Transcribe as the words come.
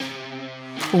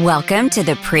Welcome to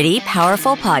the Pretty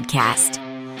Powerful Podcast,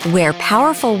 where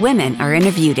powerful women are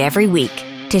interviewed every week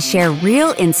to share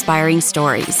real inspiring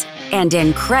stories and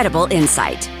incredible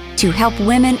insight to help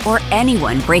women or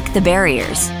anyone break the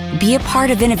barriers, be a part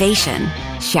of innovation,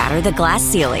 shatter the glass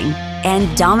ceiling,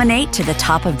 and dominate to the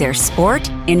top of their sport,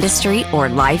 industry, or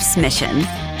life's mission.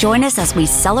 Join us as we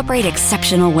celebrate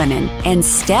exceptional women and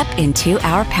step into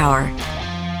our power.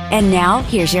 And now,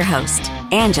 here's your host,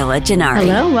 Angela Gennari.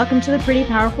 Hello, welcome to the Pretty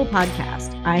Powerful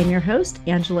Podcast. I am your host,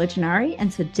 Angela Gennari, and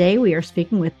today we are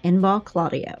speaking with Inbal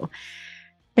Claudio.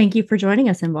 Thank you for joining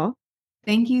us, Inbal.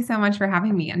 Thank you so much for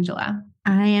having me, Angela.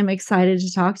 I am excited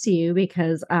to talk to you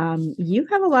because you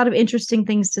have a lot of interesting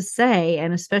things to say,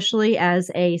 and especially as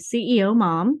a CEO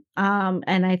mom.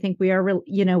 And I think we are,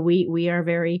 we are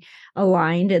very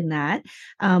aligned in that.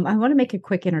 I want to make a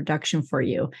quick introduction for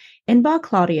you. Inbal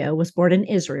Claudio was born in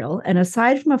Israel, and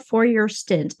aside from a 4-year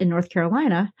stint in North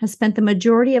Carolina, has spent the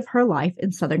majority of her life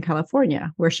in Southern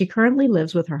California, where she currently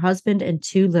lives with her husband and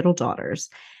 2 little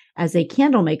daughters. As a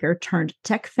candle maker turned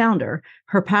tech founder,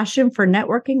 her passion for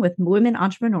networking with women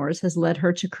entrepreneurs has led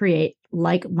her to create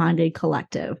Like-Minded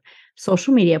Collective,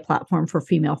 social media platform for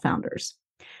female founders.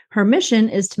 Her mission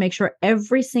is to make sure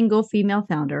every single female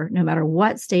founder, no matter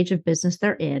what stage of business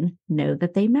they're in, know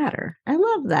that they matter. I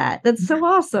love that. That's so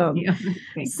awesome. Yeah,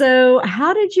 so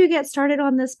how did you get started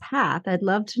on this path? I'd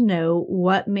love to know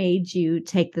what made you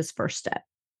take this first step.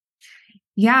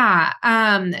 Yeah.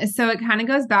 So it kind of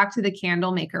goes back to the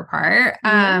candle maker part.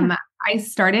 Yeah. I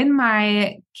started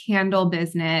my candle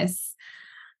business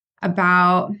I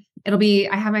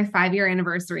have my 5-year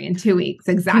anniversary in 2 weeks.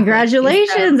 Exactly.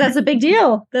 Congratulations. That's a big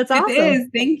deal. That's awesome. It is.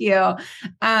 Thank you.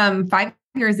 5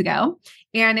 years ago.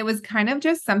 And it was kind of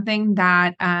just something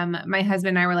that my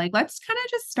husband and I were like, let's kind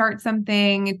of just start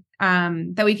something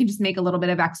that we can just make a little bit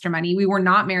of extra money. We were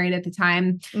not married at the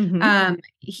time. Mm-hmm.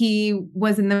 He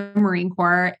was in the Marine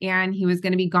Corps and he was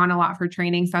going to be gone a lot for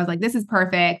training. So I was like, this is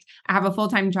perfect. I have a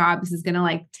full-time job. This is going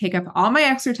to take up all my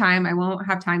extra time. I won't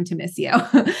have time to miss you.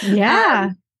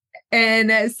 Yeah.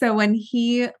 And so when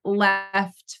he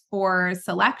left for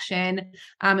selection,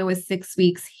 it was 6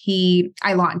 weeks.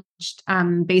 I launched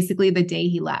basically the day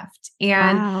he left,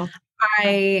 and Wow.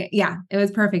 it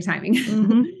was perfect timing.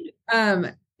 Mm-hmm.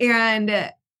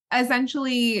 And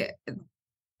essentially,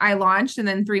 I launched, and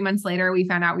then 3 months later, we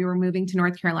found out we were moving to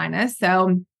North Carolina.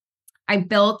 So I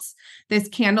built this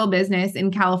candle business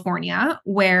in California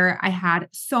where I had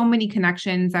so many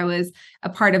connections. I was a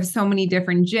part of so many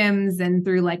different gyms, and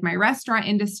through my restaurant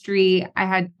industry, I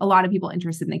had a lot of people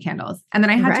interested in the candles. And then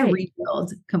I had to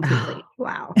rebuild completely.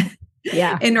 Wow.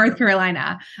 Yeah. In North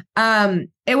Carolina.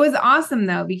 It was awesome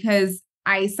though, because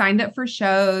I signed up for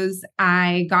shows.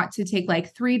 I got to take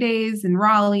 3 days in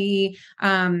Raleigh.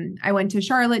 I went to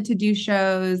Charlotte to do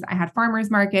shows. I had farmers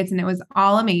markets, and it was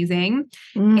all amazing.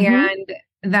 Mm-hmm. And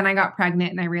then I got pregnant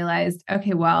and I realized,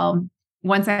 okay, well,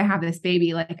 once I have this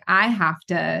baby, I have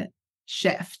to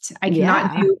shift. I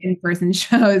cannot do in-person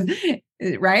shows,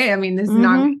 right? I mean, this is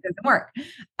not, it doesn't work.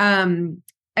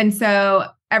 And so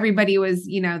everybody was,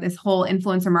 this whole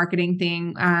influencer marketing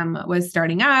thing was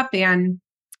starting up, and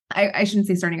I shouldn't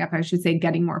say starting up, I should say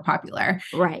getting more popular.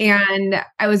 Right. And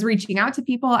I was reaching out to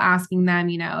people, asking them,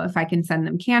 if I can send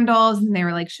them candles. And they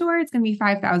were like, sure, it's going to be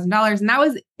 $5,000. And that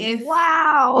was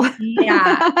wow.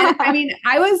 Yeah. And, I mean,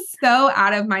 I was so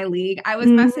out of my league. I was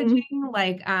messaging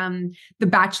the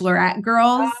Bachelorette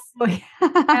girls. Oh,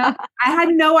 yeah. I had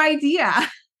no idea.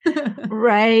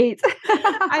 Right.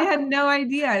 I had no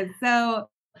idea. So,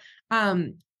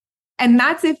 and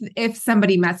that's if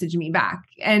somebody messaged me back.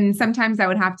 And sometimes I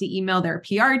would have to email their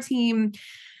PR team.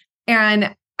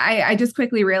 And I just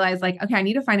quickly realized okay, I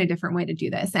need to find a different way to do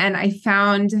this. And I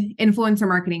found influencer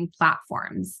marketing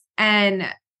platforms.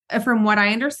 And from what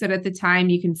I understood at the time,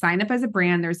 you can sign up as a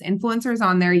brand. There's influencers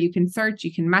on there. You can search,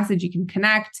 you can message, you can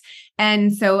connect.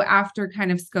 And so after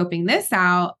kind of scoping this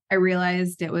out, I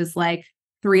realized it was $300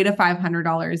 to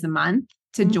 $500 a month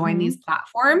to join these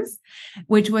platforms,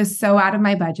 which was so out of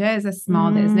my budget as a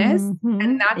small business.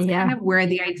 And that's kind of where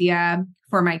the idea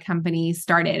for my company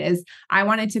started. Is I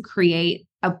wanted to create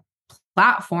a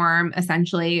platform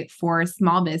essentially for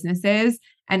small businesses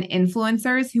and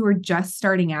influencers who were just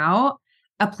starting out,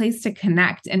 a place to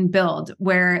connect and build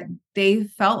where they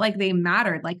felt like they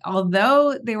mattered.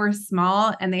 Although they were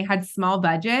small and they had small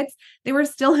budgets, they were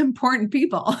still important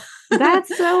people.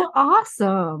 That's so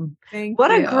awesome.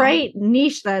 What a a great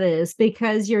niche that is,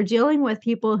 because you're dealing with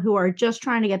people who are just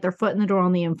trying to get their foot in the door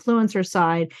on the influencer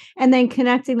side, and then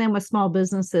connecting them with small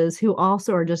businesses who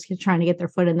also are just trying to get their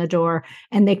foot in the door,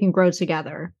 and they can grow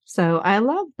together. So I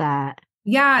love that.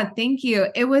 Yeah, thank you.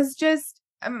 It was just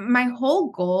my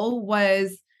whole goal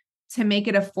was to make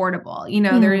it affordable.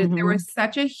 There was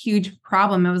such a huge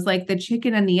problem. It was like the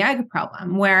chicken and the egg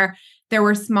problem, where there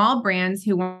were small brands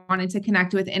who wanted to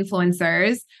connect with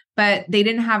influencers, but they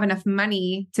didn't have enough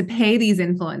money to pay these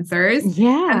influencers.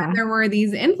 Yeah. And then there were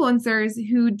these influencers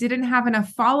who didn't have enough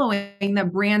following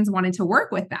that brands wanted to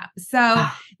work with them. So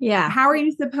yeah, how are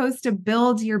you supposed to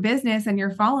build your business and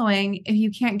your following if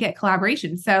you can't get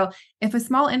collaboration? So if a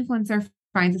small influencer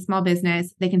finds a small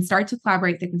business, they can start to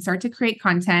collaborate, they can start to create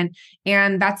content.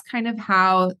 And that's kind of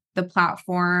how the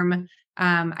platform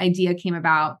idea came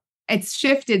about. It's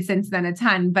shifted since then a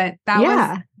ton, but that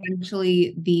was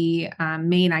essentially the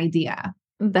main idea.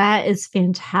 That is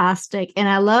fantastic. And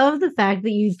I love the fact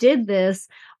that you did this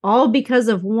all because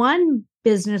of one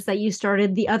business that you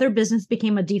started. The other business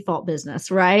became a default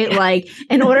business, right? Like,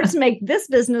 in order to make this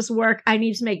business work, I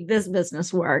need to make this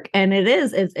business work. And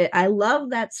I love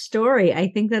that story. I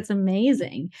think that's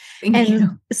amazing. Thank you.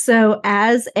 So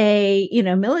as a,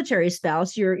 military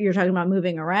spouse, you're talking about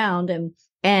moving around and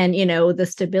the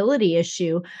stability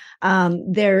issue,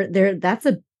 that's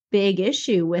a big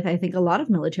issue with, I think, a lot of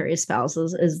military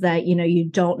spouses, is that, you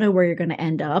don't know where you're going to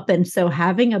end up. And so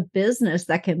having a business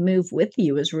that can move with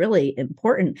you is really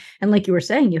important. And like you were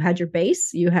saying, you had your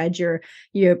base, you had your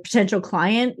potential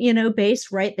client,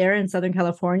 base right there in Southern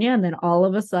California. And then all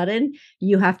of a sudden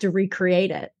you have to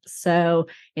recreate it. So,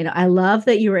 I love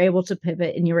that you were able to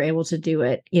pivot and you were able to do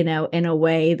it, in a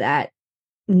way that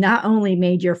not only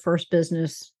made your first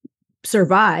business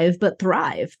survive, but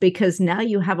thrive, because now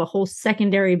you have a whole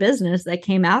secondary business that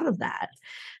came out of that.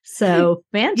 So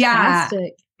fantastic. Yeah,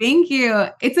 thank you.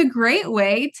 It's a great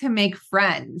way to make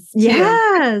friends. Too.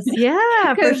 Yes.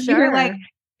 Yeah, for sure. You're like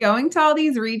going to all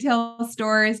these retail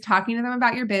stores, talking to them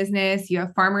about your business. You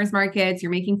have farmers markets.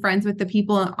 You're making friends with the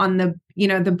people on the,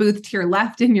 the booth to your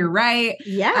left and your right.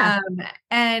 Yeah.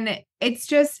 And it's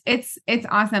just, it's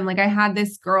awesome. Like I had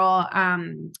this girl,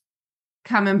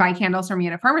 come and buy candles from me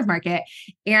at a farmer's market.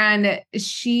 And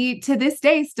she, to this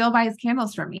day, still buys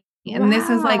candles from me. And This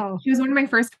was like, she was one of my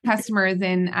first customers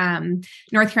in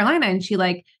North Carolina. And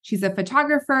she's a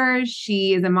photographer.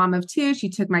 She is a mom of two. She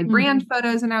took my brand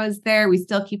photos when I was there. We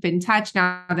still keep in touch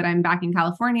now that I'm back in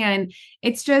California. And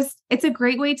it's a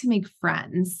great way to make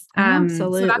friends.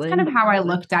 Absolutely. So that's kind of how I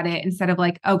looked at it, instead of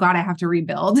like, oh God, I have to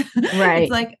rebuild. Right.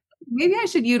 It's like, maybe I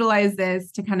should utilize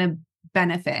this to kind of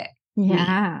benefit.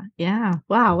 Yeah. Yeah.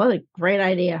 Wow. What a great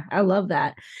idea. I love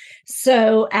that.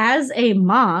 So as a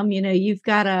mom, you've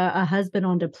got a husband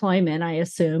on deployment. I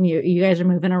assume you guys are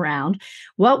moving around.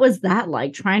 What was that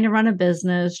like, trying to run a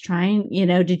business,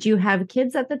 did you have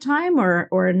kids at the time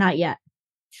or not yet?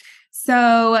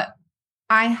 So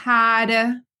I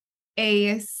had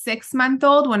a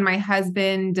 6-month-old when my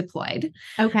husband deployed.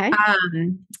 Okay.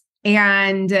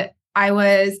 And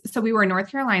we were in North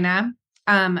Carolina.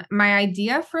 My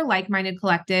idea for Like-Minded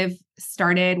Collective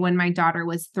started when my daughter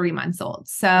was 3 months old.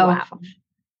 So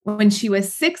when she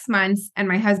was 6 months and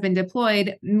my husband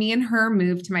deployed, me and her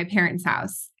moved to my parents'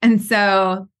 house. And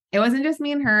so it wasn't just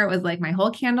me and her. It was like my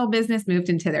whole candle business moved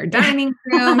into their dining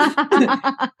room.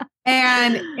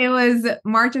 And it was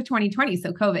March of 2020.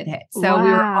 So COVID hit. So we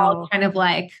were all kind of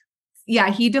like,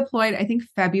 he deployed, I think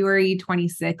February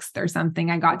 26th or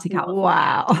something. I got to California.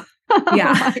 Wow.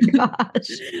 Yeah.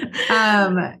 Oh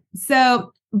my gosh.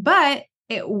 But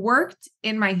it worked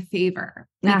in my favor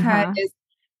because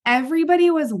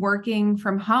everybody was working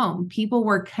from home. People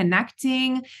were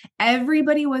connecting.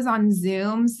 Everybody was on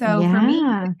Zoom. So for me,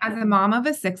 as a mom of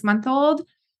a 6-month-old,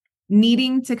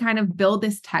 needing to kind of build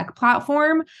this tech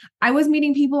platform, I was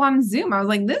meeting people on Zoom. I was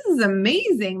like, this is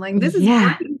amazing. Like, this is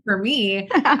working for me.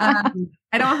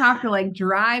 I don't have to like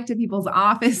drive to people's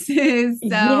offices.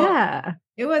 So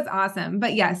it was awesome.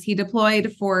 But yes, he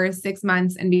deployed for 6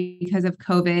 months. And because of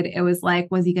COVID, it was like,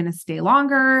 was he going to stay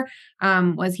longer?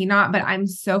 Was he not? But I'm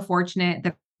so fortunate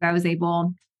that I was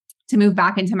able to move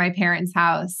back into my parents'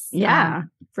 house.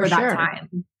 For that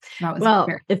time.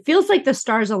 It feels like the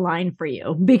stars align for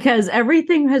you, because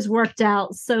everything has worked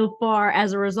out so far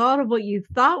as a result of what you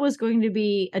thought was going to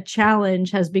be a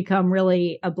challenge has become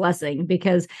really a blessing,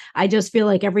 because I just feel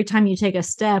like every time you take a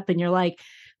step and you're like,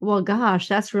 well, gosh,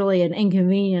 that's really an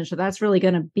inconvenience, or that's really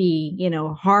going to be,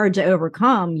 hard to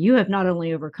overcome. You have not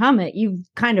only overcome it, you've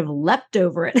kind of leapt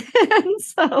over it. And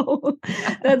so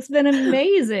that's been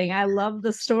amazing. I love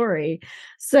the story.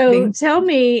 So tell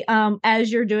me,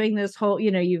 as you're doing this whole,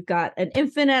 you've got an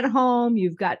infant at home,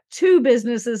 you've got 2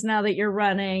 businesses now that you're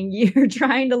running, you're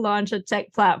trying to launch a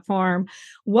tech platform.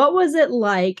 What was it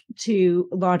like to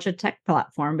launch a tech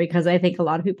platform? Because I think a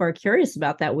lot of people are curious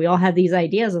about that. We all have these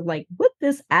ideas of like, what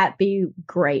this app be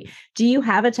great. Do you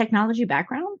have a technology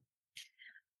background?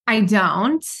 I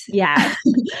don't. Yeah.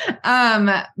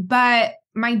 But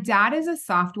my dad is a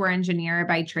software engineer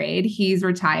by trade. He's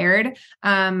retired.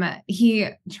 He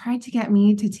tried to get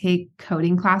me to take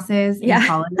coding classes in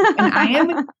college, and I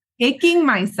am kicking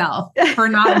myself for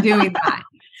not doing that.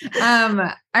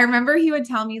 I remember he would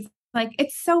tell me, like,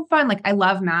 it's so fun. Like, I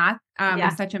love math.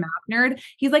 I'm such a math nerd.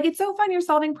 He's like, it's so fun. You're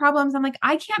solving problems. I'm like,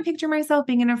 I can't picture myself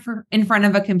being in front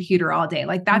of a computer all day.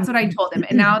 Like, that's what I told him.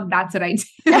 And now that's what I do.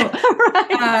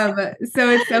 Right.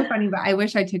 So it's so funny, but I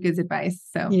wish I took his advice.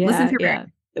 So listen to your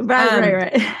brain.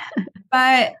 Right.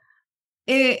 But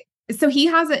so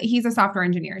he's a software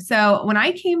engineer. So when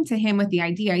I came to him with the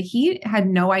idea, he had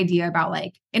no idea about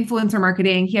like influencer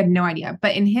marketing. He had no idea,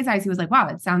 but in his eyes, he was like, wow,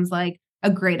 it sounds like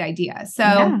a great idea.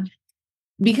 So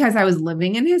because I was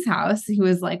living in his house, he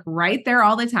was like right there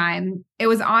all the time. It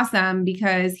was awesome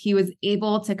because he was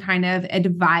able to kind of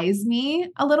advise me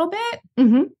a little bit.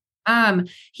 Mm-hmm.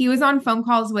 He was on phone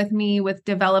calls with me with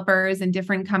developers and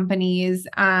different companies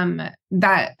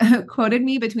that quoted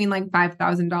me between like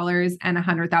 $5,000 and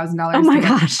 $100,000. Oh my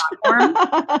gosh. Platform.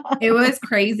 It was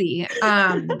crazy.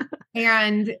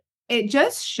 And it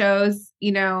just shows,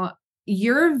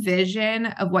 your vision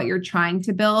of what you're trying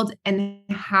to build and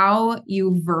how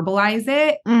you verbalize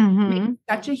it makes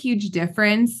such a huge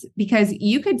difference, because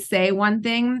you could say one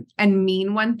thing and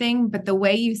mean one thing, but the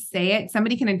way you say it,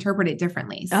 somebody can interpret it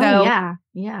differently.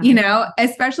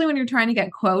 Especially when you're trying to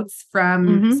get quotes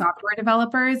from software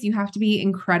developers, you have to be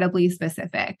incredibly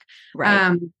specific.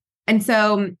 Right. And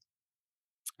so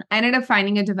I ended up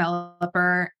finding a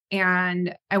developer,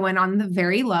 and I went on the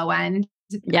very low end.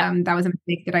 That was a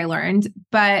mistake that I learned,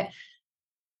 but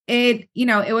it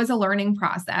was a learning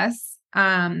process.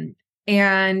 My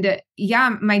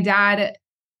dad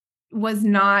was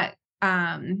not,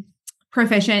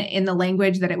 proficient in the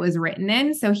language that it was written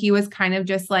in. So he was kind of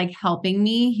just like helping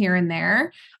me here and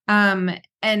there. And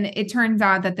it turns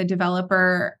out that the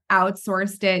developer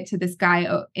outsourced it to this guy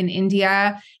in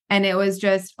India, and it was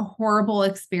just a horrible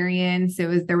experience.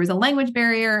 there was a language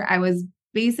barrier. I was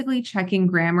basically checking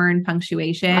grammar and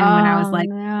punctuation when I was like,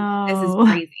 this is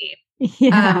crazy.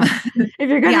 Yeah. If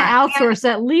you're going to outsource,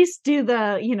 at least do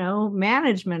the,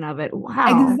 management of it.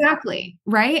 Wow. Exactly.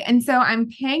 Right. And so I'm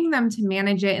paying them to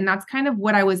manage it. And that's kind of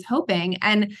what I was hoping.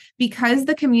 And because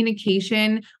the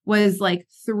communication was like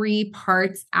 3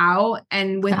 parts out,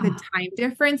 and with the time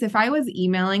difference, if I was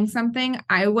emailing something,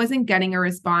 I wasn't getting a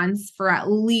response for at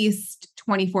least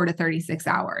 24 to 36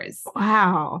 hours.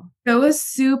 Wow. So it was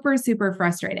super, super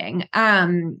frustrating.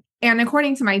 And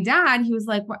according to my dad, he was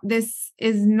like, this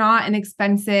is not an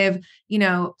expensive,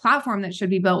 platform that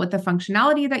should be built with the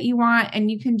functionality that you want.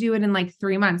 And you can do it in like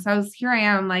 3 months. So here I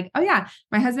am like, oh yeah,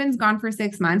 my husband's gone for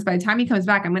 6 months. By the time he comes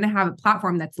back, I'm going to have a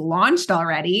platform that's launched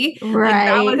already.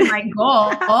 Right. Like, that was my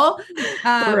goal.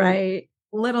 Right.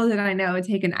 Little did I know it'd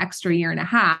take an extra year and a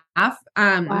half.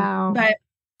 Wow. But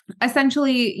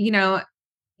essentially,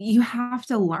 you have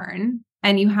to learn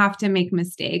and you have to make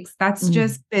mistakes. That's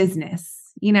just business.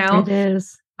 It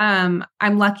is. I'm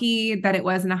lucky that it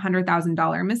wasn't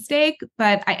 $100,000 mistake,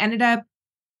 but I ended up,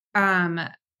 I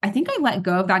think I let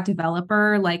go of that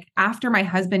developer, like after my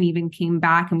husband even came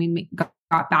back and we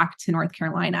got back to North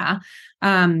Carolina.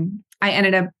 I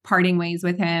ended up parting ways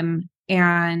with him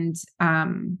and,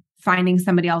 finding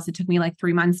somebody else. It took me like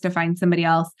 3 months to find somebody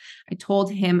else. I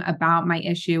told him about my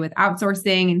issue with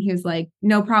outsourcing, and he was like,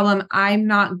 no problem. I'm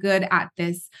not good at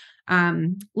this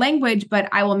language, but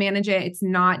I will manage it. It's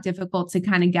not difficult to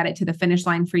kind of get it to the finish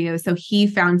line for you. So he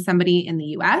found somebody in the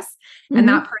US, and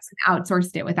that person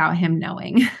outsourced it without him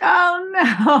knowing.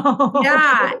 Oh no.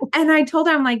 Yeah. And I told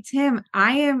him, I'm like, Tim,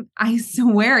 I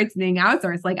swear it's being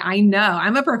outsourced. Like, I know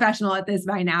I'm a professional at this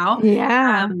by now.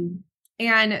 Yeah.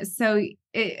 And so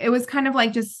it was kind of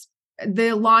like just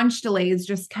the launch delays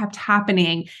just kept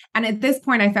happening. And at this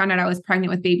point, I found out I was pregnant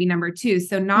with baby number 2.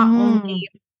 So not only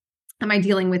am I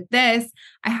dealing with this,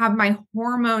 I have my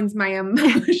hormones, my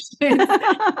emotions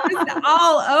just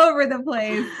all over the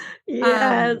place.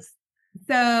 Yes.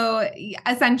 So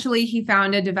essentially he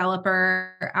found a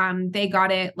developer. They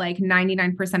got it like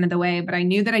 99% of the way, but I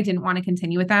knew that I didn't want to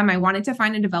continue with them. I wanted to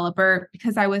find a developer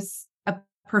because I was a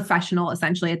professional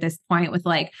essentially at this point with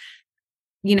like,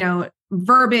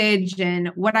 verbiage and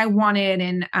what I wanted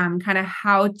and kind of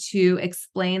how to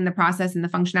explain the process and the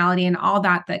functionality and all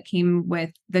that came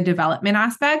with the development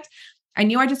aspect. I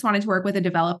knew I just wanted to work with a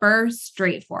developer,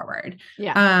 straightforward.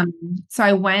 Yeah. So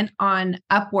I went on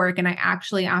Upwork, and I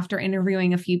actually, after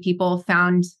interviewing a few people,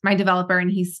 found my developer,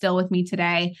 and he's still with me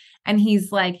today. And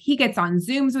he's like, he gets on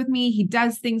Zooms with me. He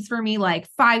does things for me like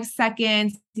 5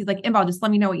 seconds. He's like, Inbal, just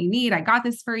let me know what you need. I got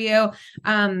this for you.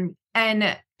 And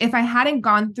if I hadn't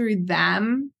gone through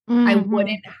them, I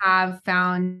wouldn't have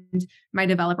found my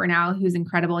developer now, who's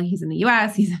incredible. He's in the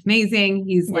US. He's amazing.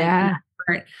 He's like an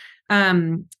expert.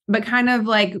 But kind of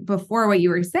like before what you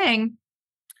were saying,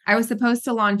 I was supposed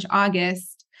to launch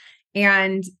August,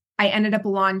 and I ended up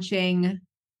launching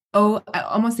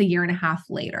almost a year and a half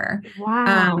later.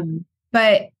 Wow.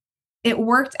 But it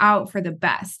worked out for the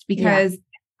best, because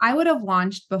I would have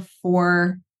launched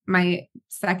before my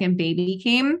second baby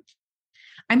came.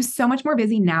 I'm so much more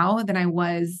busy now than I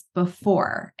was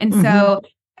before. And so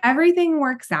everything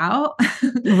works out,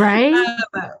 right?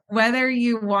 Whether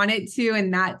you want it to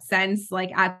in that sense, like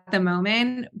at the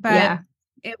moment, but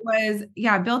it was,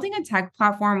 building a tech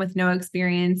platform with no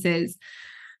experience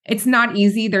it's not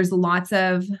easy. There's lots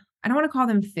of, I don't want to call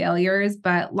them failures,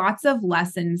 but lots of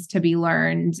lessons to be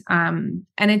learned. And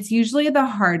it's usually the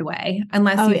hard way,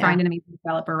 unless you find an amazing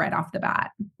developer right off the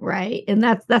bat. Right. And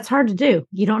that's hard to do.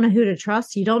 You don't know who to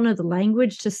trust. You don't know the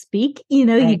language to speak. You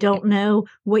don't know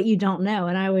what you don't know.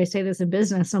 And I always say this in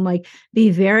business. I'm like,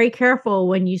 be very careful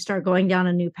when you start going down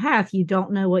a new path. You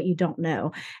don't know what you don't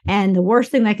know. And the worst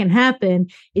thing that can happen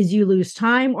is you lose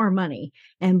time or money.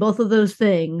 And both of those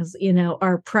things,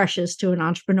 are precious to an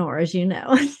entrepreneur, as you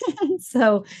know.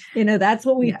 So, that's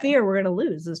what we fear we're going to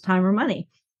lose, is time or money.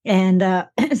 And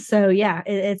so,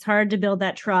 it's hard to build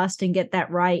that trust and get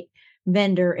that right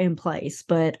vendor in place.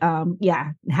 But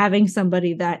having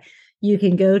somebody that you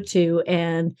can go to,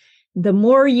 and the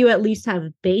more you at least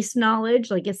have base knowledge,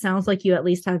 like it sounds like you at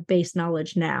least have base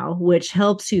knowledge now, which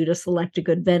helps you to select a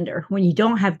good vendor. When you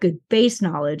don't have good base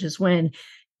knowledge is when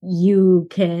you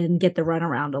can get the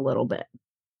runaround a little bit.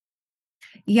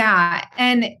 Yeah.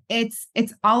 And it's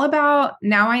all about,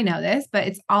 now I know this, but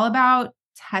it's all about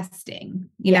testing,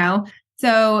 you know?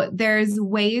 So there's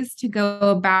ways to go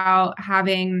about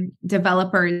having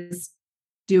developers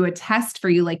do a test for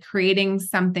you, like creating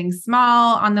something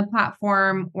small on the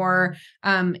platform, or,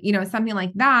 something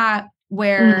like that,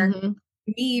 where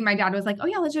my dad was like, oh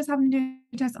yeah, let's just have them do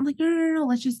a test. I'm like, no,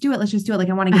 let's just do it. Let's just do it. Like,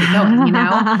 I want to get it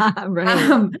going,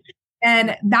 Right.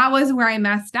 And that was where I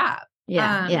messed up.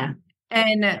 Yeah.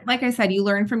 And like I said, you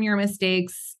learn from your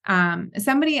mistakes.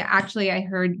 Somebody actually, I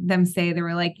heard them say, they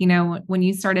were like, when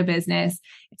you start a business,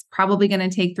 it's probably going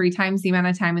to take 3 times the amount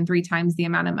of time and 3 times the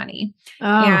amount of money.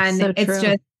 Oh, and so it's true.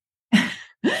 just,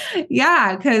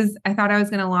 because I thought I was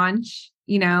going to launch,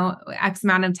 X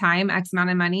amount of time, X amount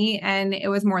of money, and it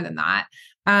was more than that.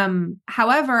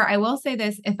 However, I will say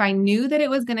this, if I knew that it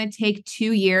was going to take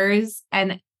 2 years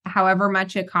and however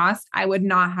much it cost, I would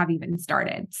not have even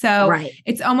started. So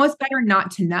it's almost better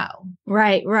not to know.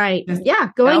 Right. Just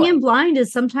going in blind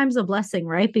is sometimes a blessing,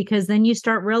 right? Because then you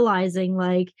start realizing,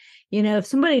 like, if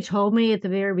somebody told me at the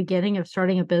very beginning of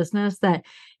starting a business that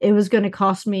it was going to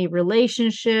cost me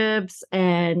relationships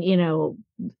and,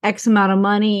 X amount of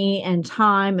money and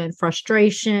time and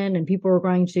frustration, and people were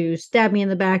going to stab me in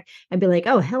the back, I'd be like,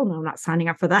 oh, hell no, I'm not signing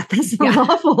up for that. That sounds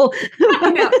awful.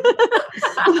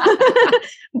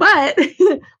 But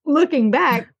looking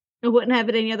back, I wouldn't have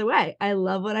it any other way. I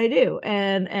love what I do.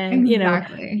 And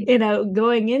exactly.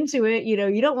 Going into it,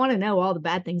 you don't want to know all the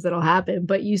bad things that'll happen,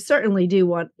 but you certainly do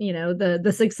want,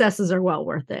 the successes are well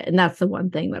worth it. And that's the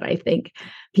one thing that I think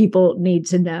people need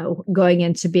to know going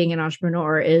into being an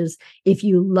entrepreneur is, if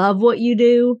you love what you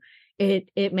do,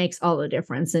 it makes all the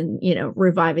difference in,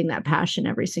 reviving that passion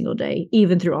every single day,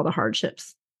 even through all the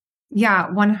hardships. Yeah,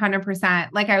 100%.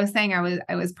 Like I was saying,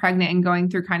 I was pregnant and going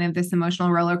through kind of this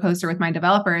emotional roller coaster with my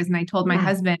developers. And I told my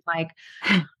husband, like,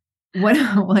 what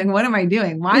am I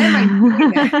doing? Why am I doing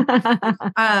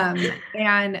this?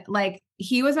 And like,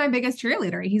 he was my biggest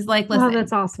cheerleader. He's like, listen, oh,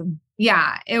 that's awesome.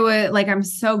 Yeah, it was like, I'm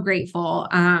so grateful.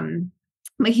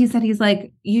 But he's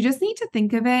like, you just need to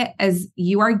think of it as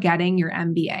you are getting your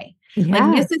MBA.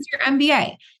 Like, this is your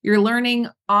MBA. You're learning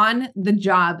on the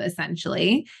job,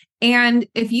 essentially. And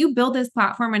if you build this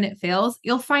platform and it fails,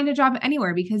 you'll find a job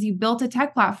anywhere, because you built a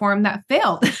tech platform that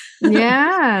failed.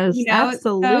 Yes,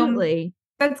 absolutely.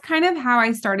 So that's kind of how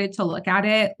I started to look at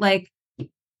it. Like,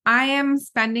 I am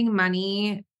spending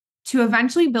money to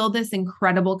eventually build this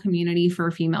incredible community for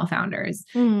female founders.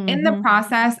 In the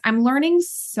process, I'm learning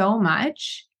so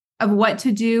much of what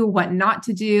to do, what not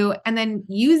to do, and then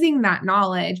using that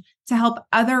knowledge to help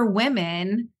other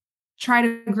women try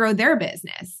to grow their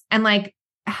business. And like,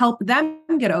 help them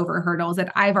get over hurdles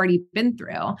that I've already been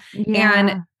through. Yeah.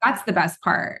 And that's the best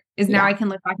part is now I can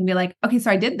look back and be like, okay,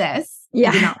 so I did this. Yeah.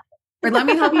 I did not, or let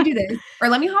me help you do this, or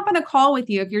let me hop on a call with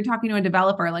you. If you're talking to a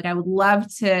developer, like I would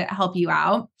love to help you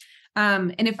out.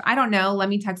 And if I don't know, let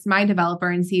me text my developer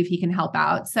and see if he can help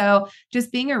out. So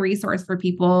just being a resource for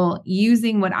people,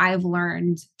 using what I've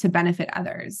learned to benefit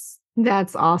others.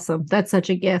 That's awesome. That's such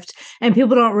a gift. And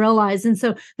people don't realize. And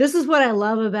so this is what I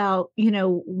love about,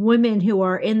 women who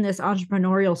are in this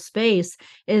entrepreneurial space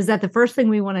is that the first thing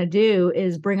we want to do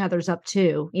is bring others up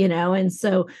too, and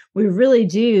so we really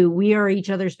do. We are each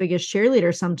other's biggest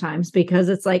cheerleaders sometimes because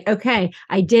it's like, okay,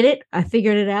 I did it. I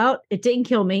figured it out. It didn't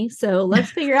kill me. So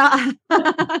let's figure out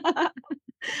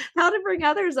how to bring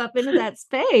others up into that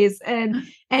space. And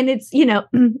it's,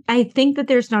 I think that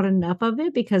there's not enough of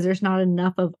it because there's not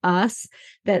enough of us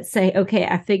that say, okay,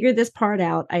 I figured this part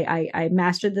out. I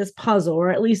mastered this puzzle,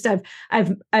 or at least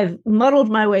I've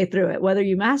muddled my way through it, whether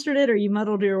you mastered it or you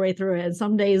muddled your way through it. And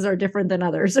some days are different than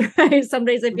others, right? Some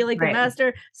days I feel like the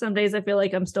master, some days I feel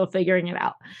like I'm still figuring it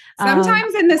out.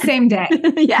 Sometimes in the same day.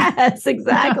 Yes,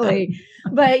 exactly.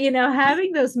 But,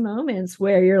 having those moments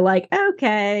where you're like,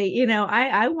 okay,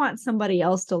 I want somebody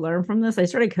else to learn from this. I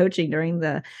started coaching during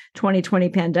the 2020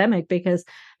 pandemic because,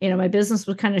 my business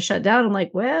was kind of shut down. I'm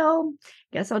like, well,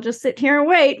 guess I'll just sit here and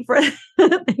wait for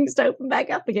things to open back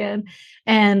up again.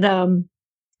 And,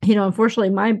 unfortunately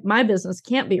my business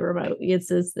can't be remote.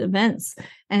 It's events.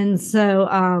 And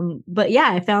so, but yeah,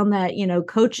 I found that,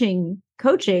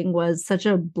 coaching was such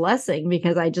a blessing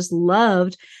because I just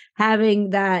loved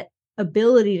having that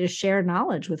ability to share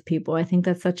knowledge with people. I think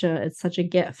that's it's such a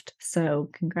gift. So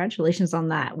congratulations on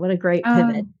that. What a great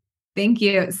pivot. Thank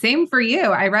you. Same for you.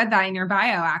 I read that in your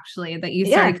bio, actually, that you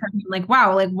started coaching. Like,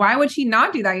 wow, like, why would she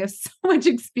not do that? You have so much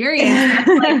experience.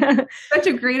 Like, such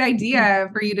a great idea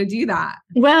for you to do that.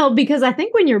 Well, because I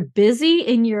think when you're busy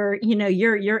and you're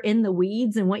in the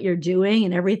weeds and what you're doing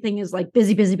and everything is like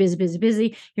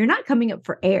busy, you're not coming up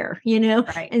for air,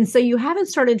 Right. And so you haven't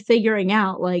started figuring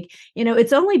out like,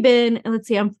 it's only been, let's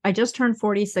see, I just turned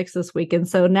 46 this week. And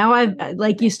so now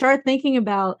you start thinking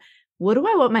about, what do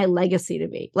I want my legacy to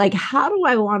be? Like, how do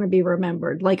I want to be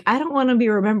remembered? Like, I don't want to be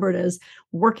remembered as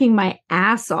working my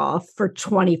ass off for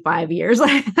 25 years.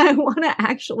 Like, I want to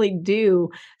actually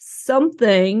do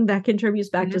something that contributes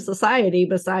back to society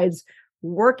besides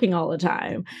working all the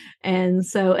time. And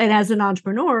so, and as an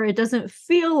entrepreneur, it doesn't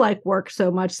feel like work so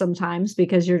much sometimes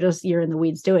because you're in the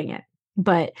weeds doing it.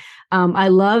 But I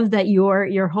love that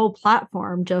your whole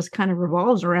platform just kind of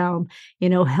revolves around,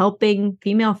 helping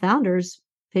female founders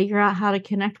figure out how to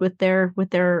connect with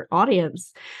their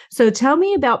audience. So tell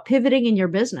me about pivoting in your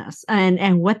business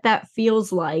and what that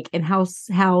feels like and how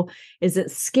is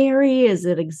it scary? Is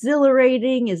it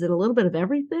exhilarating? Is it a little bit of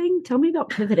everything? Tell me about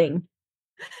pivoting.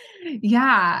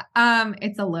 Yeah.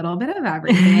 It's a little bit of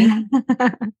everything.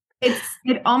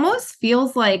 It almost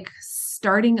feels like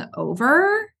starting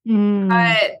over,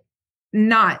 but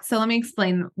not. So let me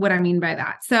explain what I mean by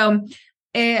that. So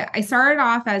I started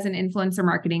off as an influencer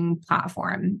marketing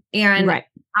platform. And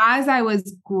as I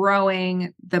was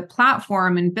growing the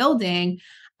platform and building,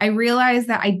 I realized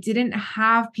that I didn't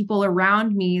have people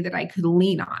around me that I could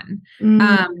lean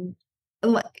on.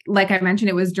 Like I mentioned,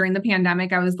 it was during the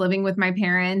pandemic. I was living with my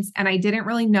parents and I didn't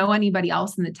really know anybody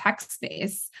else in the tech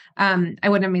space. I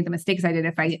wouldn't have made the mistakes I did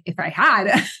if I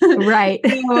had. Right.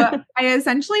 So I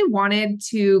essentially wanted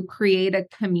to create a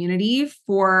community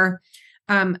for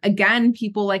again,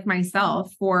 people like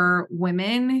myself, for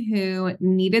women who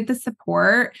needed the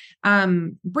support,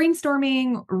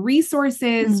 brainstorming,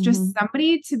 resources, just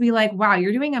somebody to be like, wow,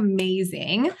 you're doing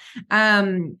amazing.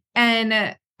 And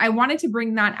I wanted to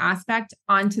bring that aspect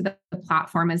onto the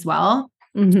platform as well.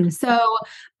 So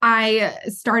I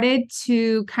started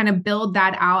to kind of build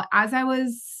that out as I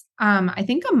was, I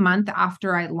think a month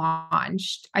after I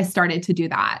launched, I started to do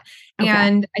that. Okay.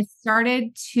 And I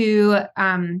started to,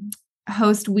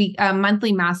 host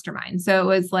monthly mastermind. So it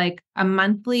was like a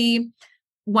monthly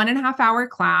 1.5 hour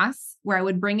class where I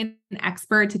would bring in an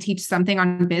expert to teach something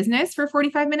on business for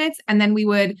 45 minutes. And then we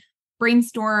would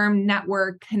brainstorm,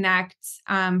 network, connect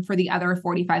for the other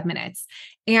 45 minutes.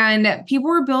 And people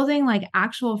were building like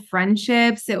actual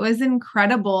friendships. It was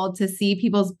incredible to see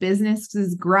people's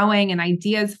businesses growing and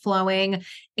ideas flowing.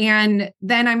 And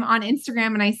then I'm on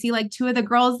Instagram and I see like 2 of the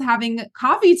girls having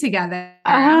coffee together.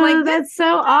 I'm like, that's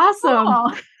so awesome.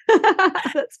 Cool.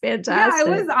 That's fantastic.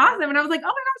 Yeah, it was awesome. And I was like, oh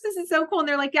my gosh, this is so cool. And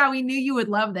they're like, yeah, we knew you would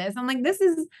love this. I'm like, this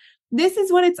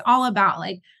is what it's all about.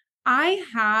 Like, I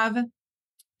have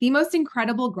the most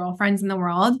incredible girlfriends in the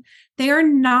world. They are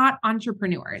not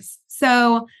entrepreneurs.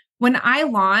 So when I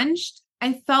launched,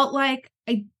 I felt like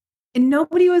and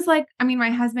nobody was like, I mean,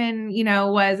 my husband,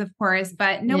 was, of course,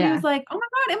 but nobody Yeah. was like, oh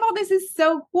my God, Inbal, this is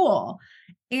so cool.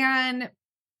 And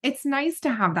it's nice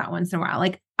to have that once in a while.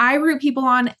 Like, I root people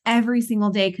on every single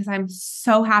day because I'm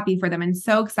so happy for them and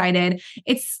so excited.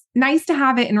 It's nice to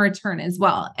have it in return as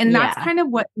well. And that's Yeah. kind of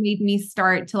what made me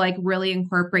start to like really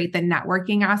incorporate the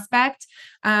networking aspect,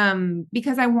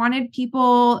 because I wanted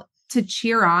people to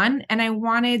cheer on, and I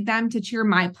wanted them to cheer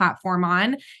my platform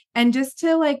on, and just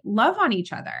to like love on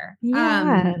each other.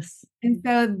 Yes. And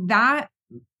so that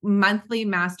monthly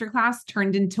masterclass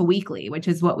turned into weekly, which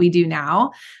is what we do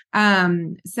now.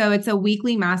 So it's a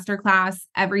weekly masterclass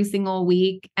every single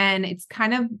week, and it's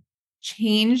kind of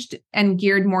changed and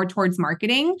geared more towards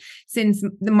marketing, since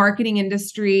the marketing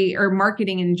industry or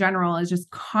marketing in general is just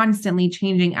constantly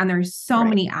changing. And there's so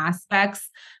many aspects,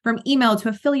 from email to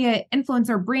affiliate,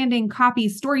 influencer, branding, copy,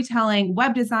 storytelling,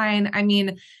 web design. I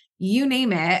mean, you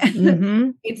name it,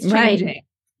 it's changing.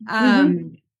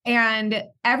 And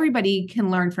everybody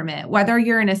can learn from it, whether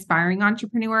you're an aspiring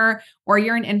entrepreneur or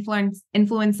you're an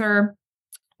influencer,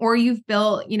 or you've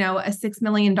built, a $6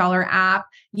 million app.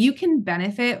 You can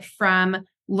benefit from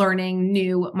learning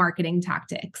new marketing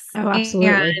tactics. Oh, absolutely.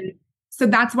 And so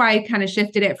that's why I kind of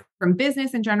shifted it from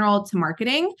business in general to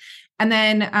marketing. And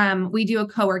then we do a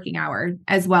co-working hour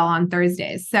as well on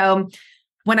Thursdays. So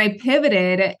when I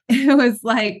pivoted, it was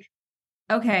like,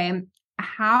 okay,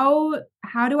 how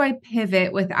do I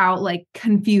pivot without like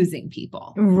confusing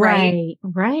people? Right.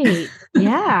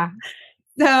 Yeah.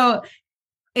 So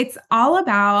it's all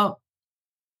about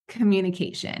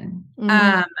communication.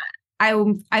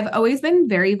 I've always been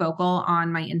very vocal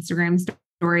on my Instagram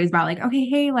stories about like, okay,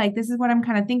 hey, like, this is what I'm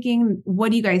kind of thinking.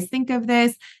 What do you guys think of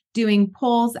this? Doing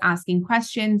polls, asking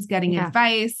questions, getting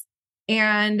advice,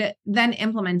 and then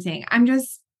implementing.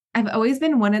 I've always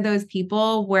been one of those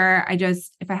people where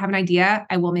if I have an idea,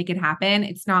 I will make it happen.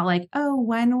 It's not like, oh,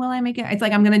 when will I make it? It's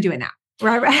like, I'm going to do it now.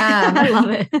 Right. I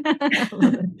love it. I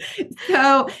love it.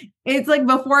 So it's like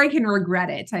before I can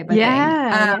regret it type of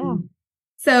thing.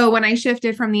 So when I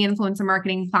shifted from the influencer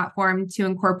marketing platform to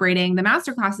incorporating the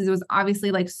masterclasses, it was obviously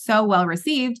like so well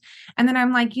received. And then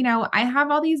I'm like, I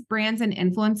have all these brands and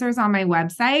influencers on my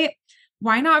website.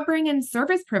 Why not bring in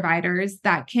service providers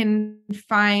that can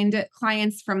find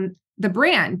clients from the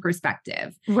brand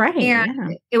perspective? Right.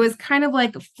 And it was kind of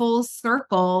like full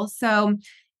circle. So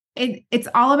it's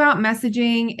all about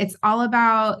messaging. It's all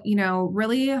about,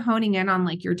 really honing in on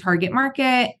like your target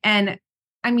market. And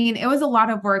I mean, it was a lot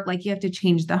of work. Like, you have to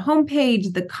change the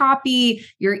homepage, the copy,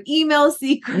 your email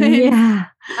sequence. Yeah.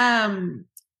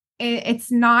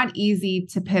 It's not easy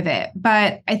to pivot,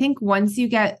 but I think once you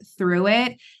get through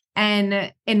it,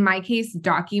 and in my case,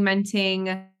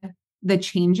 documenting the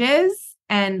changes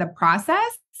and the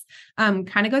process,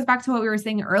 kind of goes back to what we were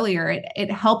saying earlier.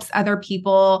 It helps other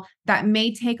people that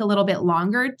may take a little bit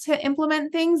longer to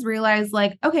implement things realize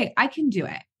like, okay, I can do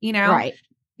it, Right.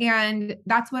 And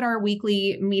that's what our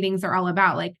weekly meetings are all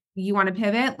about. Like, you want to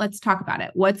pivot? Let's talk about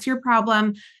it. What's your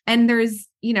problem? And there's,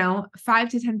 5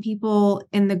 to 10 people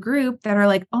in the group that are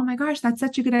like, oh my gosh, that's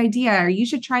such a good idea. Or you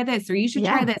should try this, or you should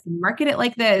try this and market it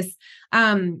like this.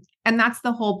 And that's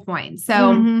the whole point.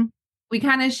 So we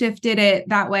kind of shifted it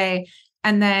that way.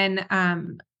 And then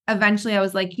eventually I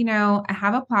was like, I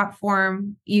have a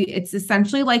platform. It's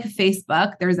essentially like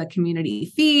Facebook. There's a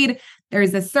community feed.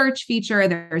 There's a search feature.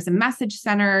 There's a message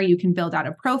center. You can build out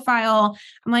a profile.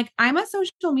 I'm like, I'm a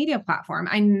social media platform.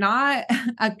 I'm not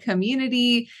a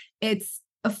community. It's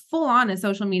a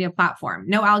social media platform.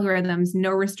 No algorithms, no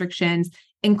restrictions,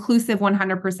 inclusive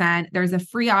 100%. There's a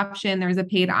free option. There's a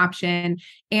paid option.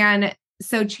 And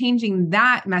so changing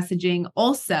that messaging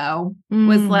also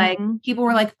was like, people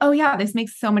were like, oh yeah, this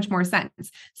makes so much more sense.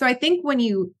 So I think when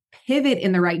you pivot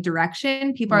in the right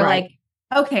direction, people are like,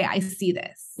 okay, I see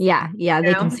this. Yeah.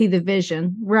 They can see the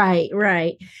vision. Right.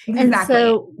 Exactly. And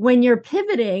so when you're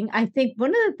pivoting, I think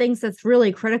one of the things that's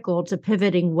really critical to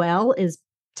pivoting well is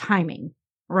timing.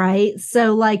 Right.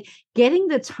 So like getting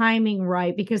the timing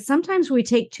right, because sometimes we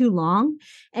take too long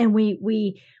and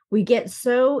we get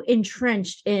so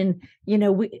entrenched in,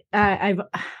 there's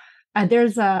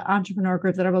a entrepreneur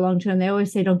group that I belong to, and they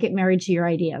always say, don't get married to your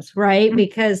ideas, right?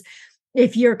 Because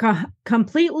if you're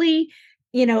completely,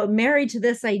 married to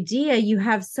this idea, you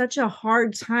have such a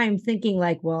hard time thinking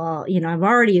like, well, I've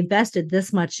already invested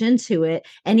this much into it.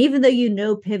 And even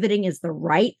though, pivoting is the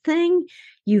right thing,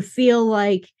 you feel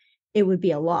like it would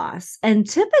be a loss. And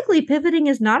typically pivoting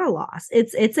is not a loss.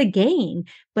 It's a gain,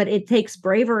 but it takes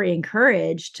bravery and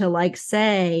courage to like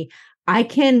say, I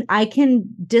can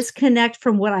disconnect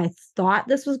from what I thought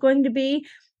this was going to be,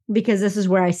 because this is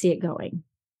where I see it going.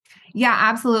 Yeah,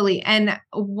 absolutely. And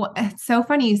it's so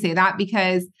funny you say that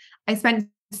because I spent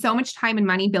so much time and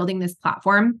money building this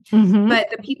platform, but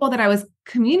the people that I was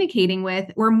communicating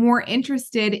with were more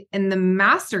interested in the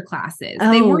master classes.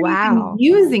 They Oh, weren't even wow.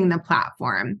 using the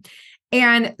platform.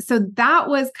 And so that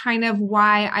was kind of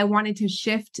why I wanted to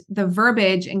shift the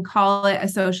verbiage and call it a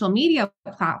social media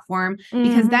platform,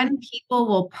 because then people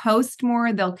will post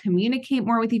more, they'll communicate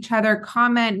more with each other,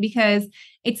 comment, because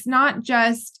it's not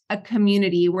just a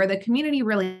community where the community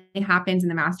really happens in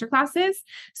the master classes.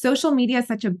 Social media is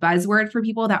such a buzzword for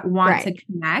people that want to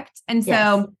connect. And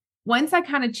so once I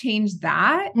kind of changed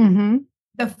that,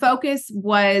 the focus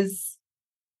was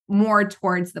more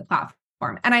towards the platform.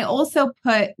 And I also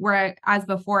put as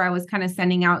before, I was kind of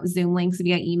sending out Zoom links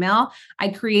via email. I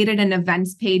created an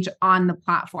events page on the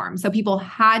platform. So people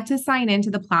had to sign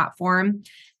into the platform.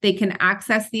 They can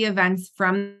access the events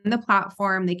from the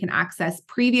platform. They can access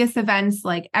previous events,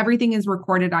 like everything is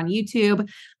recorded on YouTube.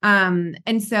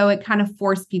 And so it kind of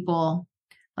forced people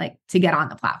like to get on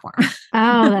the platform.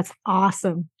 Oh, that's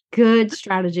awesome. Good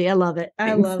strategy. I love it.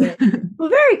 I love it. Well,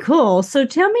 very cool. So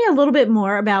tell me a little bit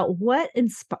more about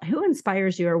who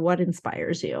inspires you or what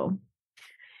inspires you?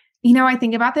 You know, I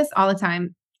think about this all the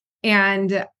time,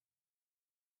 and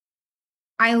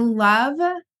I love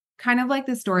kind of like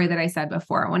the story that I said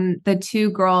before when the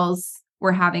two girls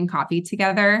were having coffee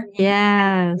together.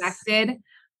 Yes. Connected.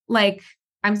 Like,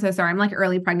 I'm so sorry. I'm like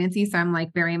early pregnancy, so I'm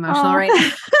like very emotional right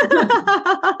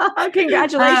now.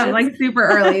 Congratulations. Like super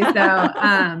early.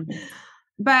 So,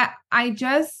 but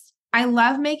I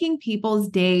love making people's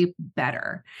day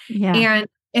better. Yeah. And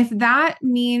if that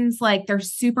means like they're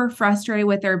super frustrated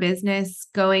with their business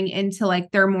going into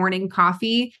like their morning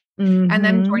coffee and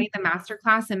then joining the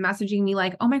masterclass and messaging me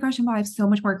like, oh my gosh, Inbal, I have so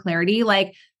much more clarity.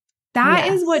 Like that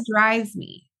is what drives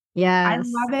me. Yes. I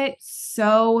love it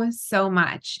so, so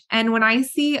much. And when I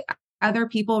see other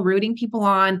people rooting people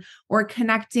on or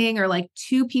connecting, or like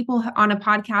two people on a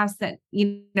podcast that,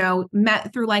 you know,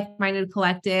 met through like-minded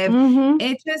collective,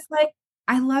 it's just like,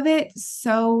 I love it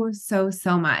so, so,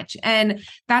 so much. And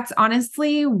that's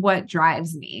honestly what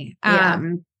drives me. Yeah.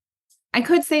 I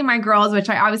could say my girls, which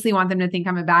I obviously want them to think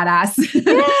I'm a badass.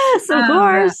 Yes, of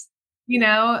course. You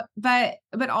know, but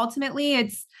ultimately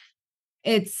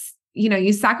it's, you know,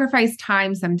 you sacrifice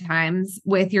time sometimes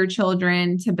with your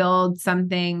children to build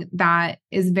something that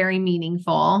is very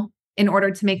meaningful in order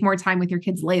to make more time with your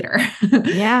kids later.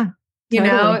 Yeah. You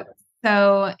know?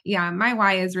 So yeah, my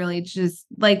why is really just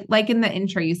like in the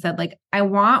intro, you said, like, I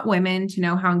want women to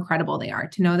know how incredible they are,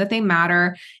 to know that they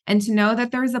matter, and to know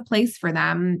that there's a place for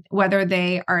them, whether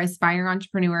they are aspiring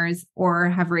entrepreneurs or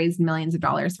have raised millions of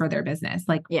dollars for their business.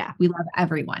 Like, yeah, we love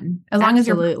everyone as long as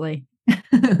you're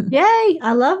Yay.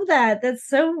 I love that. That's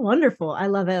so wonderful. I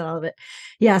love it. I love it.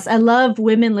 Yes. I love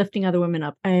women lifting other women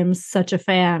up. I am such a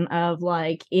fan of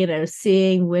like, you know,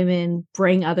 seeing women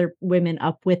bring other women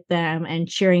up with them and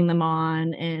cheering them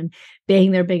on and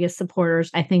being their biggest supporters.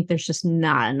 I think there's just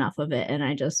not enough of it. And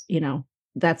I just, you know,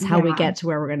 that's how we get to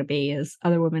where we're going to be, is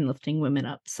other women lifting women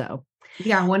up. So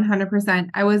yeah, 100%.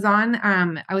 I was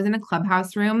in a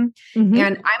clubhouse room,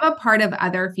 and I'm a part of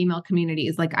other female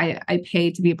communities. Like I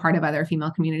pay to be a part of other female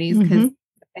communities because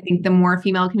I think the more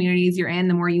female communities you're in,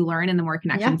 the more you learn and the more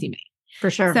connections you make.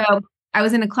 For sure. So I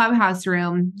was in a clubhouse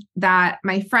room that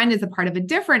my friend is a part of a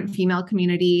different female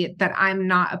community that I'm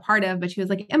not a part of, but she was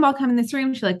like, Inbal, come in this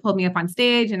room. She like pulled me up on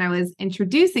stage and I was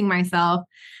introducing myself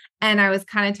and I was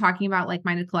kind of talking about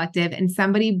like-minded collective, and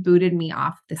somebody booted me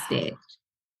off the stage.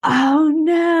 Oh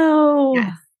no.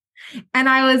 Yes. And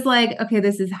I was like, okay,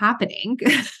 this is happening.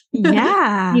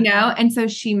 Yeah. You know? And so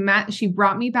she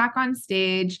brought me back on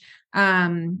stage.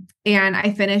 And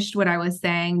I finished what I was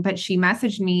saying, but she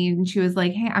messaged me and she was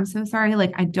like, hey, I'm so sorry.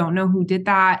 Like, I don't know who did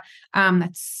that.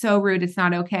 That's so rude. It's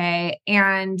not okay.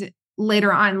 And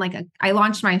later on, like I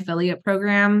launched my affiliate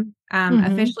program,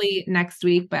 officially next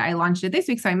week, but I launched it this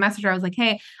week. So I messaged her. I was like,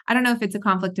 hey, I don't know if it's a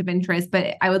conflict of interest,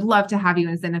 but I would love to have you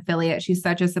as an affiliate. She's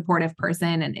such a supportive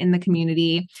person and in the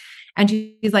community. And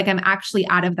she's like, I'm actually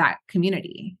out of that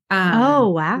community. Oh,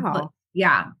 wow.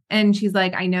 Yeah. And she's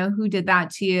like, I know who did that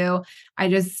to you.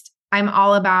 I'm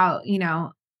all about, you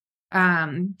know,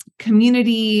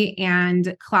 community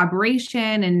and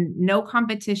collaboration and no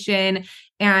competition.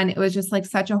 And it was just like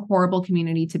such a horrible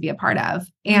community to be a part of.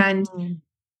 And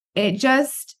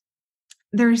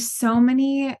there's so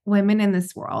many women in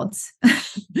this world.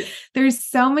 There's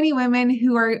so many women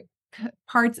who are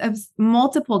parts of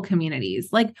multiple communities.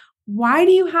 Like, why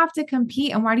do you have to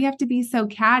compete? And why do you have to be so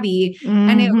catty?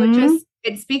 And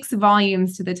it speaks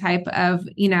volumes to the type of,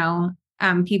 you know,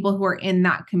 people who are in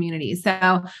that community.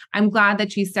 So I'm glad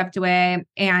that she stepped away,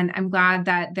 and I'm glad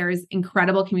that there's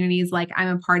incredible communities. Like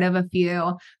I'm a part of a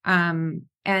few. And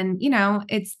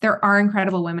there are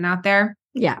incredible women out there.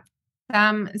 Yeah.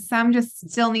 Some just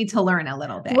still need to learn a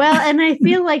little bit. Well, and I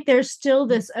feel like there's still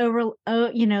this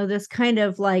this kind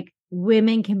of like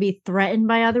women can be threatened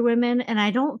by other women. And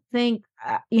I don't think,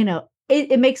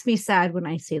 it makes me sad when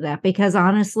I see that, because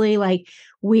honestly, like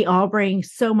we all bring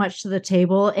so much to the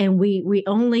table, and we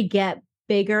only get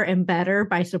bigger and better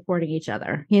by supporting each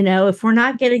other. If we're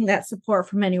not getting that support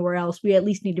from anywhere else, we at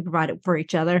least need to provide it for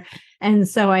each other. And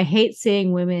so I hate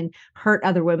seeing women hurt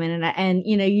other women. And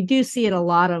you do see it a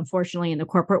lot, unfortunately, in the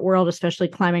corporate world, especially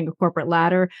climbing a corporate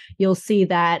ladder. You'll see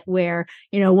that where,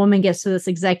 a woman gets to this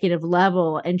executive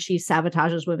level and she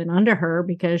sabotages women under her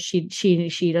because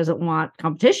she doesn't want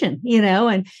competition,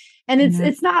 and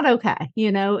it's not okay.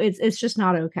 It's just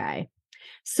not okay.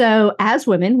 So as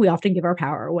women, we often give our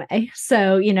power away.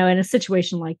 So, in a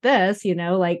situation like this,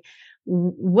 like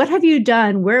what have you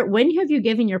done? When have you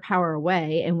given your power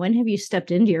away, and when have you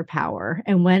stepped into your power?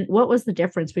 And what was the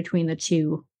difference between the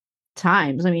two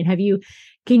times? I mean,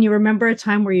 can you remember a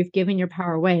time where you've given your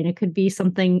power away? And it could be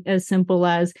something as simple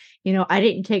as, I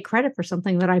didn't take credit for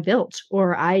something that I built,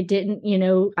 or I didn't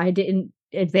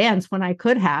advance when I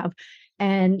could have.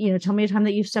 And, tell me a time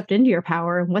that you stepped into your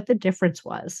power and what the difference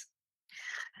was.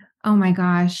 Oh my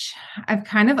gosh. I've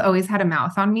kind of always had a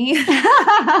mouth on me.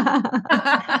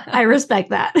 I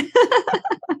respect that.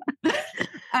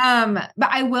 But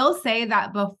I will say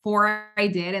that before I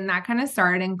did, and that kind of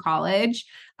started in college,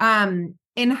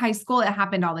 in high school, it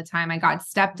happened all the time. I got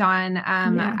stepped on.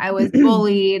 I was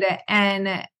bullied,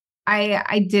 and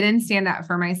I didn't stand up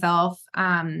for myself,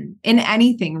 in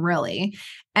anything really.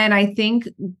 And I think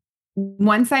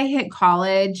once I hit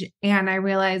college and I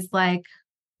realized like,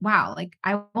 wow, like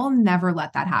I will never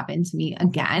let that happen to me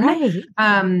again. Right.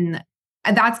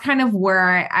 That's kind of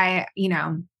where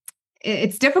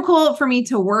it's difficult for me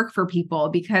to work for people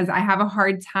because I have a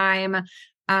hard time,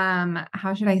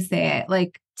 how should I say it?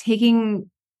 Like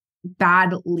taking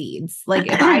bad leads. Like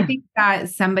if I think that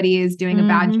somebody is doing a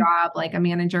bad job, like a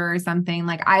manager or something,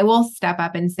 like I will step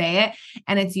up and say it.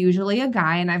 And it's usually a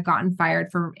guy, and I've gotten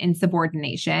fired for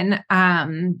insubordination.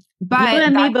 But you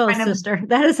and me both, sister.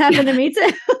 That has happened to me too.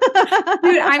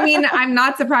 Dude, I mean, I'm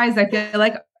not surprised. I feel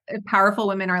like powerful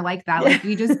women are like that. Like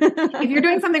if you're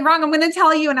doing something wrong, I'm going to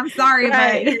tell you, and I'm sorry.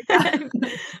 Right.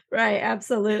 Right.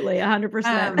 Absolutely.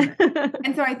 100%.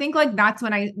 And so I think like that's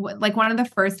when one of the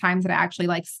first times that I actually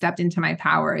like stepped into my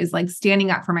power is like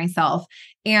standing up for myself.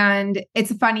 And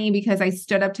it's funny because I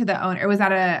stood up to the owner. It was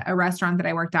at a restaurant that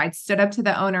I worked at. I stood up to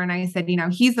the owner and I said,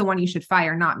 he's the one you should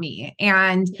fire, not me.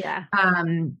 And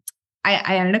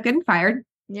I ended up getting fired.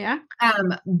 Yeah.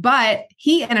 But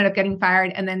he ended up getting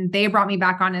fired, and then they brought me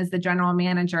back on as the general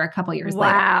manager a couple years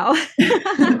later. Wow.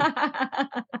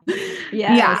 Yes.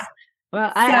 Yeah.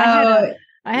 Well, I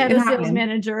had a sales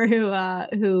manager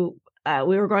who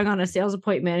we were going on a sales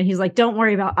appointment, and he's like, "Don't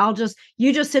worry about.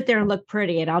 You just sit there and look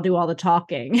pretty, and I'll do all the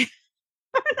talking."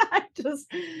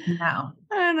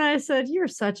 And I said, "You're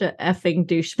such a effing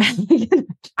douchebag."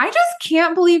 I just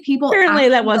can't believe people. Apparently,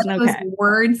 that wasn't okay. Those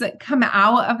words that come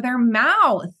out of their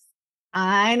mouth.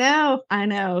 I know.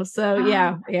 So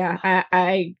yeah.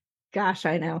 Gosh,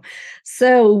 I know.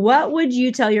 So, what would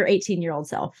you tell your 18-year-old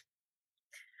self?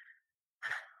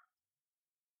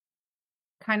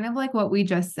 Kind of like what we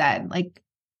just said. Like,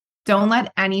 don't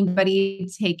let anybody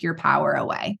take your power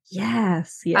away.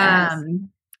 Yes.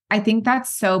 I think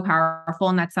that's so powerful.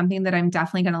 And that's something that I'm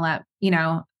definitely going to let,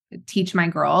 teach my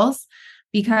girls,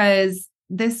 because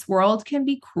this world can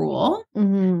be cruel.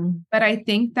 Mm-hmm. But I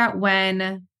think that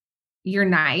when you're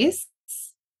nice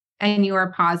and you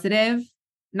are positive,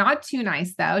 not too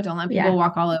nice though, don't let people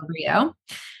walk all over you.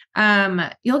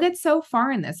 You'll get so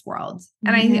far in this world.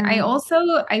 And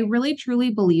I really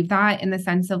truly believe that, in the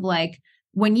sense of like,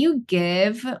 when you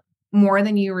give more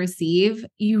than you receive,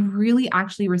 you really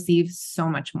actually receive so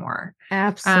much more.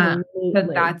 Absolutely.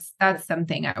 So that's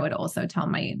something I would also tell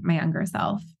my younger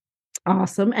self.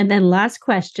 Awesome. And then last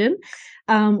question,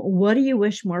 what do you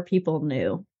wish more people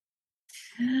knew?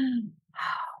 Oh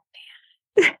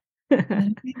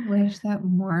man. I wish that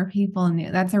more people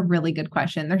knew. That's a really good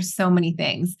question. There's so many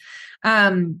things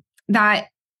that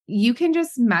you can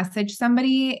just message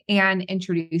somebody and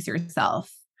introduce yourself.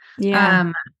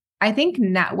 Yeah. I think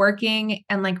networking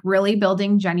and like really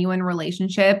building genuine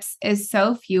relationships is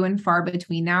so few and far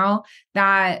between now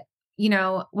that,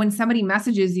 when somebody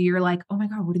messages you, you're like, oh my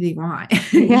God, what do they want?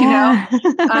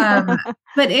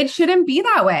 But it shouldn't be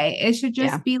that way. It should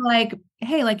just be like,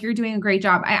 hey, like you're doing a great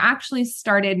job. I actually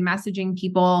started messaging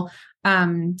people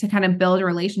to kind of build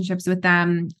relationships with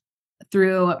them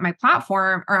through my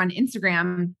platform or on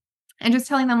Instagram, and just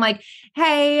telling them like,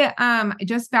 hey, I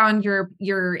just found your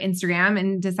Instagram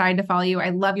and decided to follow you. I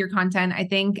love your content. I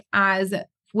think as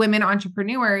women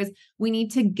entrepreneurs, we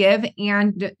need to give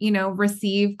and,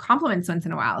 receive compliments once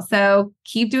in a while. So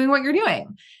keep doing what you're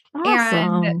doing.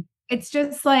 Awesome. And it's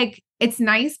just like, it's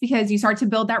nice because you start to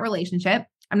build that relationship.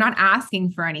 I'm not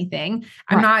asking for anything.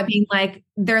 I'm not being like,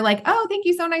 they're like, oh, thank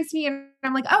you. So nice to meet you. And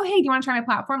I'm like, oh, hey, do you want to try my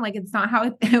platform? Like, it's not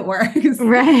how it works.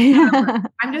 Right.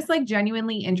 I'm just like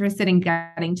genuinely interested in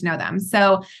getting to know them.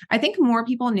 So I think more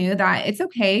people knew that it's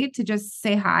okay to just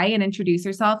say hi and introduce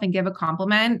yourself and give a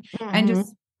compliment and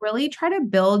just really try to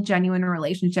build genuine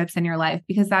relationships in your life,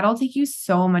 because that'll take you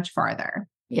so much farther.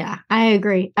 Yeah, I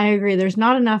agree. There's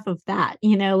not enough of that.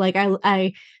 Like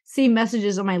I see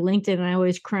messages on my LinkedIn and I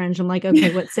always cringe. I'm like,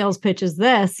 okay, what sales pitch is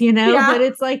this? But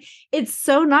it's like, it's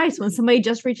so nice when somebody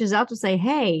just reaches out to say,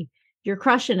 hey, you're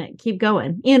crushing it. Keep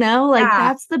going.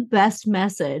 That's the best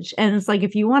message. And it's like,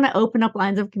 if you want to open up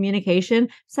lines of communication,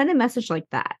 send a message like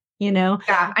that, Yeah,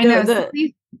 I know.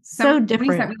 So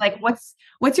different. Sent me like,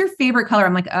 what's your favorite color?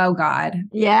 I'm like, oh God.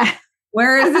 Yeah.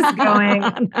 Where is this going?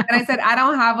 And I said, I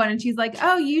don't have one. And she's like,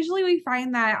 oh, usually we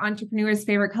find that entrepreneurs'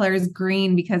 favorite color is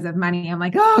green because of money. I'm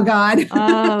like, oh God.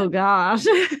 Oh gosh.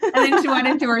 And then she went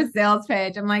into her sales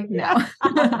pitch. I'm like, no.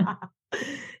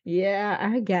 Yeah,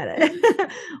 I get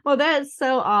it. Well, that's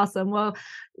so awesome. Well,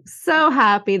 so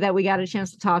happy that we got a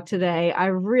chance to talk today. I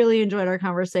really enjoyed our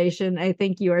conversation. I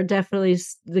think you are definitely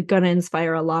going to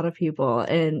inspire a lot of people.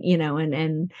 And,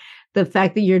 and the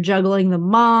fact that you're juggling the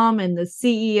mom and the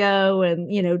CEO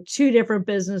and, 2 different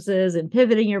businesses and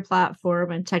pivoting your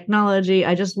platform and technology.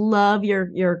 I just love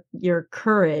your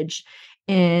courage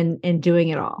in doing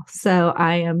it all. So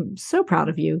I am so proud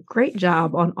of you. Great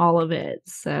job on all of it.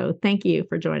 So thank you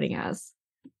for joining us.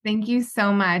 Thank you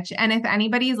so much. And if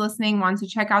anybody is listening, wants to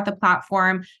check out the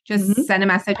platform, just send a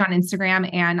message on Instagram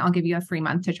and I'll give you a free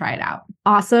month to try it out.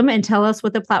 Awesome. And tell us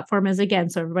what the platform is again,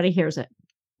 so everybody hears it.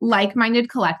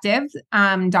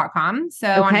 likemindedcollective.com.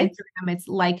 So on Instagram, it's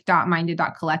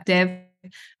like.minded.collective.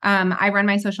 I run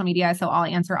my social media, so I'll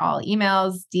answer all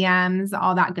emails, DMs,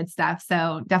 all that good stuff.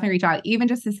 So definitely reach out, even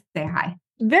just to say hi.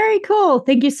 Very cool.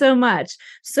 Thank you so much.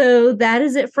 So that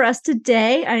is it for us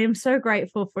today. I am so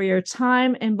grateful for your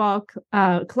time, Inbal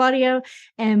Claudio,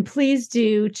 and please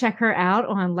do check her out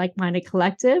on Like Minded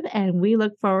Collective. And we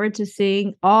look forward to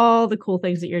seeing all the cool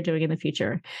things that you're doing in the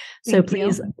future. So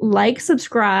please like,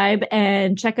 subscribe,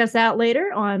 and check us out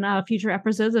later on future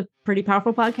episodes of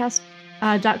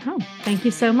prettypowerfulpodcast.com. Thank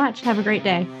you so much. Have a great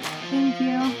day. Thank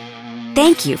you.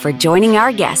 Thank you for joining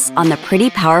our guests on the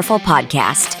Pretty Powerful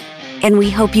Podcast. And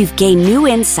we hope you've gained new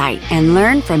insight and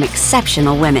learned from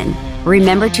exceptional women.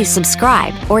 Remember to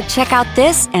subscribe or check out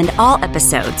this and all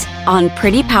episodes on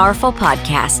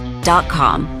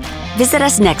prettypowerfulpodcast.com. Visit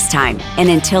us next time. And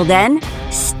until then,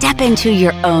 step into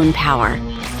your own power.